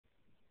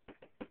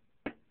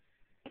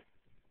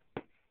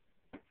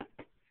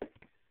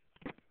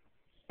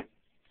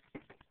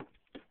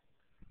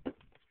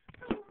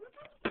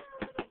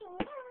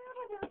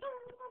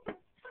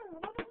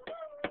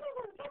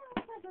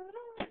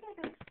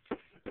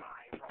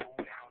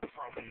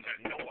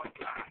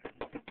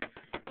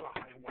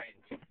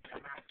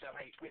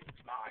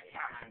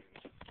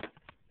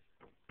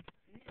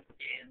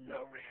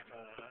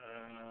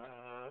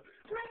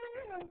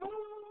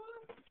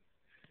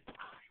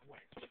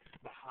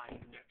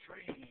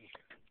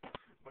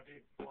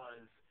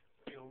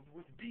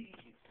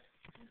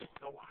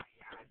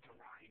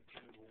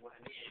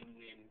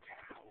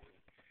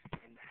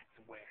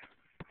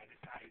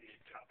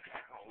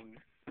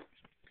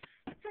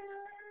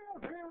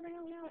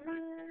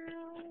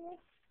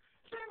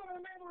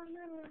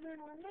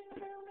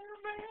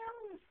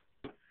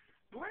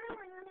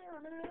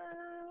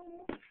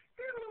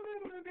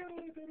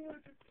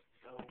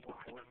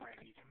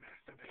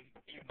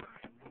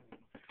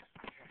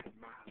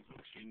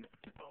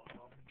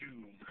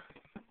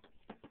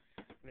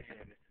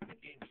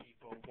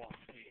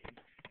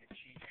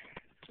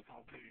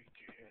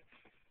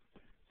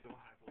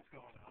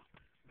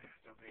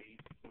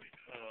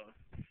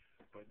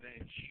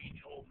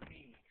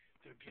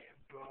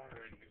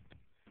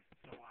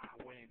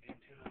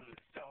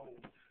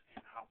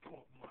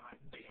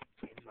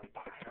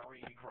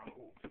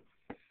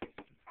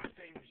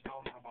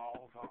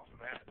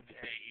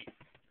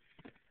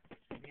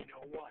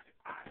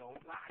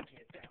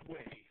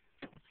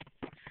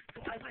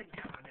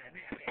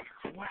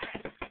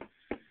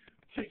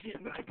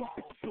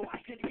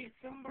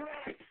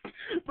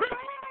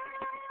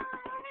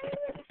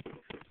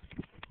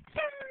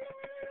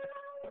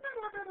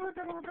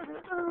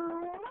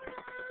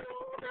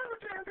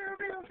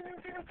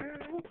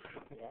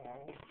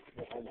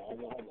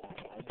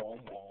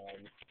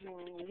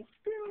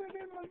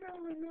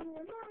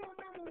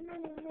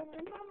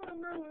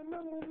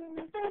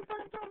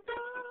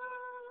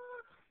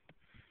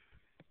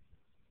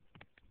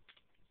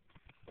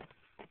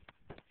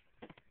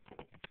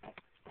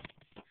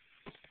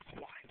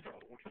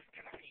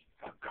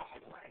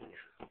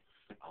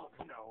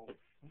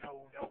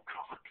No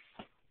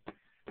cocks.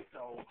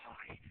 So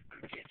I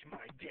could get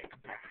my dick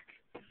back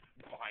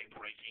by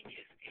breaking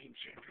his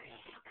ancient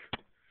lock.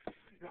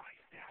 I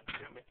stabbed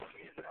him in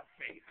the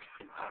face.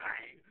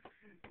 I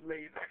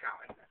laid the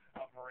gun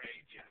of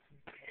rageous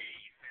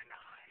pace, and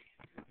I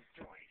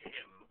destroyed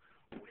him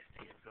with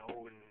his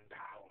own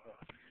power.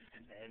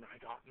 And then I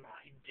got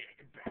my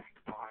dick back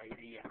by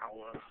the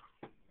hour.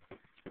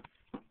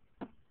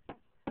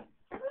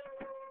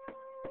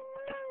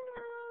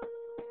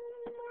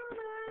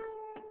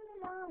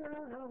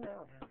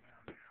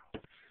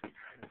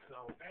 And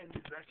so ends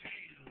the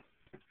tale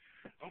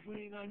of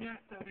when I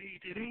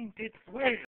masturbated, ain't it swell?